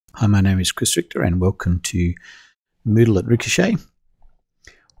Hi, my name is Chris Richter and welcome to Moodle at Ricochet.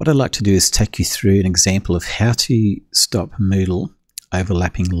 What I'd like to do is take you through an example of how to stop Moodle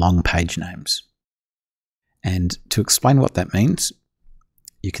overlapping long page names. And to explain what that means,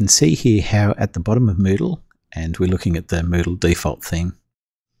 you can see here how at the bottom of Moodle, and we're looking at the Moodle default theme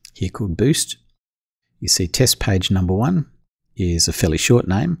here called Boost, you see test page number 1 is a fairly short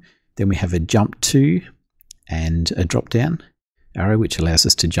name. Then we have a jump to and a drop down arrow which allows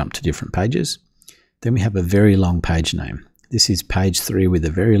us to jump to different pages. Then we have a very long page name. This is page 3 with a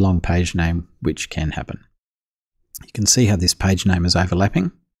very long page name which can happen. You can see how this page name is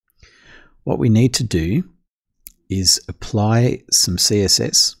overlapping. What we need to do is apply some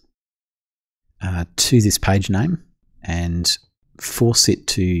CSS to this page name and force it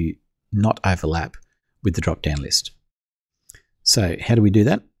to not overlap with the drop down list. So how do we do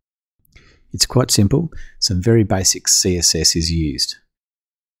that? It's quite simple. Some very basic CSS is used.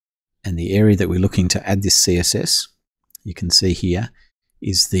 And the area that we're looking to add this CSS, you can see here,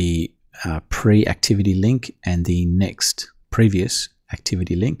 is the pre-activity link and the next previous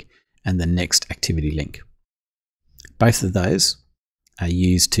activity link and the next activity link. Both of those are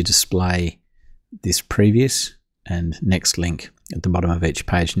used to display this previous and next link at the bottom of each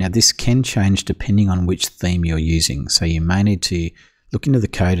page. Now this can change depending on which theme you're using. So you may need to look into the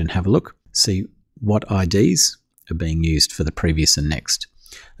code and have a look, see what IDs are being used for the previous and next.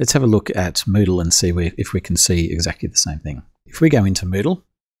 Let's have a look at Moodle and see if we can see exactly the same thing. If we go into Moodle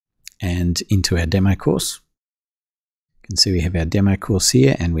and into our demo course, you can see we have our demo course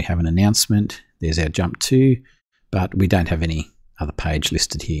here and we have an announcement. There's our jump to, but we don't have any other page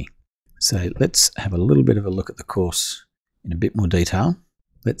listed here. So let's have a little bit of a look at the course in a bit more detail.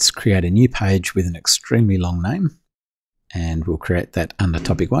 Let's create a new page with an extremely long name and we'll create that under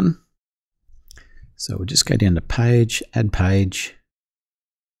topic 1. So we'll just go down to page, add page.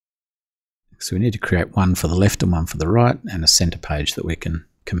 So we need to create one for the left and one for the right and a center page that we can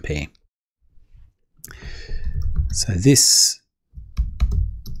compare. So this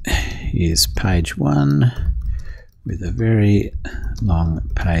is page 1 with a very long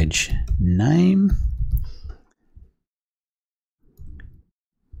page name.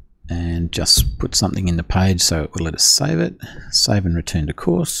 And just put something in the page so it will let us save it. Save and return to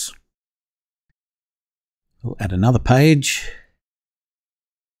course. We'll add another page.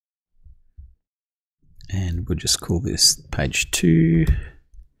 And we'll just call this page 2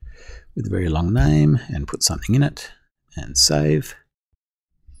 with a very long name and put something in it and save.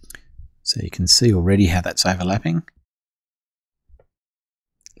 So you can see already how that's overlapping.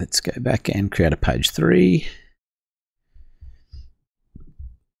 Let's go back and create a page 3.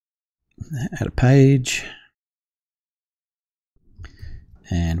 Add a page.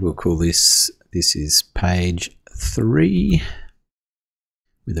 And we'll call this is page 3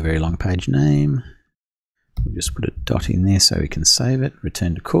 with a very long page name. We'll just put a dot in there so we can save it,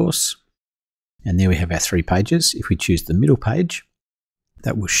 return to course. And there we have our 3 pages. If we choose the middle page,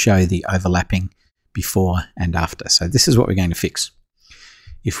 that will show the overlapping before and after. So this is what we're going to fix.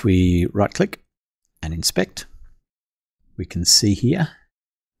 If we right click and inspect, we can see here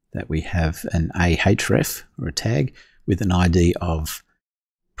that we have an ahref or a tag with an ID of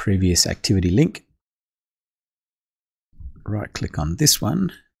previous activity link. Right click on this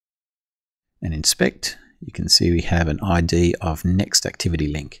one and inspect. You can see we have an ID of next activity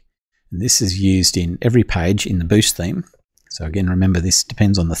link. And this is used in every page in the Boost theme. So again, remember this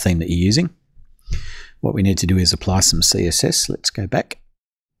depends on the theme that you're using. What we need to do is apply some CSS. Let's go back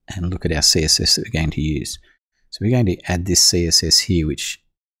and look at our CSS that we're going to use. So we're going to add this CSS here, which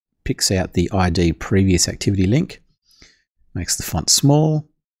picks out the ID previous activity link, makes the font small,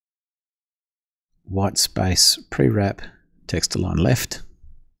 white space, pre-wrap, text align left,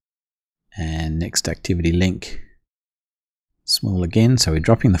 and next activity link, small again. So we're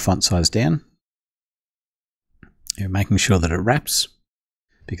dropping the font size down. We're making sure that it wraps,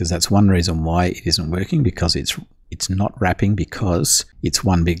 because that's one reason why it isn't working, because it's not wrapping because it's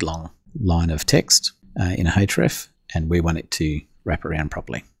one big long line of text in a href, and we want it to wrap around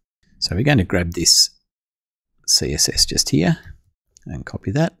properly. So we're going to grab this CSS just here and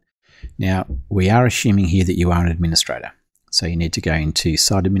copy that. Now we are assuming here that you are an administrator. So you need to go into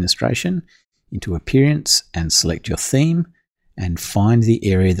Site Administration, into Appearance and select your theme and find the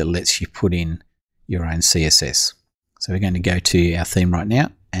area that lets you put in your own CSS. So we're going to go to our theme right now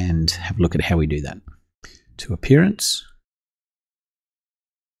and have a look at how we do that. To Appearance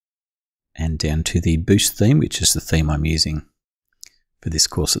and down to the Boost theme, which is the theme I'm using for this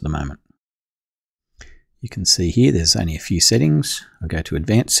course at the moment. You can see here there's only a few settings. I'll go to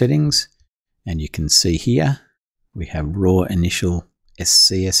Advanced Settings and you can see here we have raw initial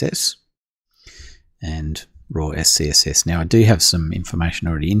SCSS and raw SCSS. Now I do have some information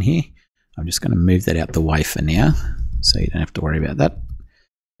already in here. I'm just going to move that out the way for now, so you don't have to worry about that.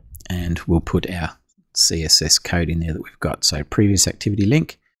 And we'll put our CSS code in there that we've got. So previous activity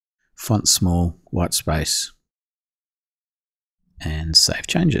link, font small, white space, and save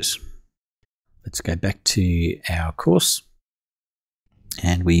changes. Let's go back to our course,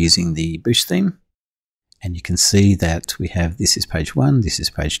 and we're using the Boost theme. And you can see that we have this is page 1, this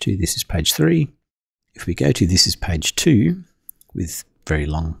is page 2, this is page 3. If we go to this is page 2 with very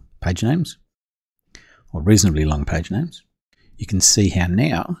long page names, or reasonably long page names, you can see how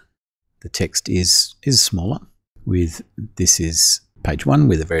now the text is smaller. With this is page 1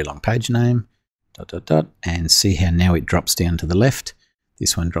 with a very long page name, ... and see how now it drops down to the left.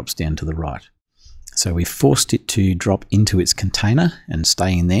 This one drops down to the right. So we forced it to drop into its container and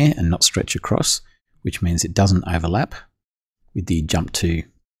stay in there and not stretch across, which means it doesn't overlap with the jump to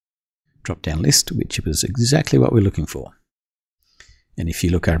drop down list, which was exactly what we're looking for. And if you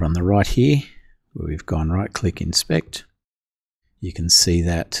look over on the right here, where we've gone right click inspect, you can see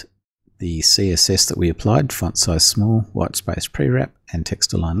that the CSS that we applied, font size small, white space pre-wrap, and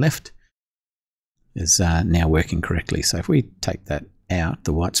text align left, is now working correctly. So if we take that out,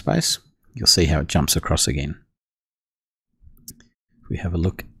 the white space, you'll see how it jumps across again. If we have a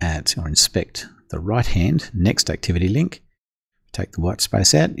look at or inspect the right hand next activity link, take the white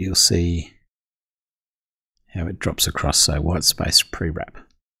space out, you'll see how it drops across, so white space pre-wrap.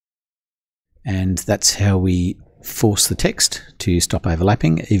 And that's how we force the text to stop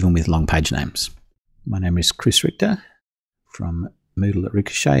overlapping, even with long page names. My name is Chris Richter from Moodle at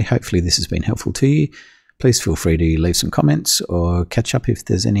Ricochet. Hopefully this has been helpful to you. Please feel free to leave some comments or catch up if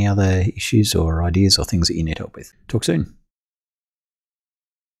there's any other issues or ideas or things that you need help with. Talk soon.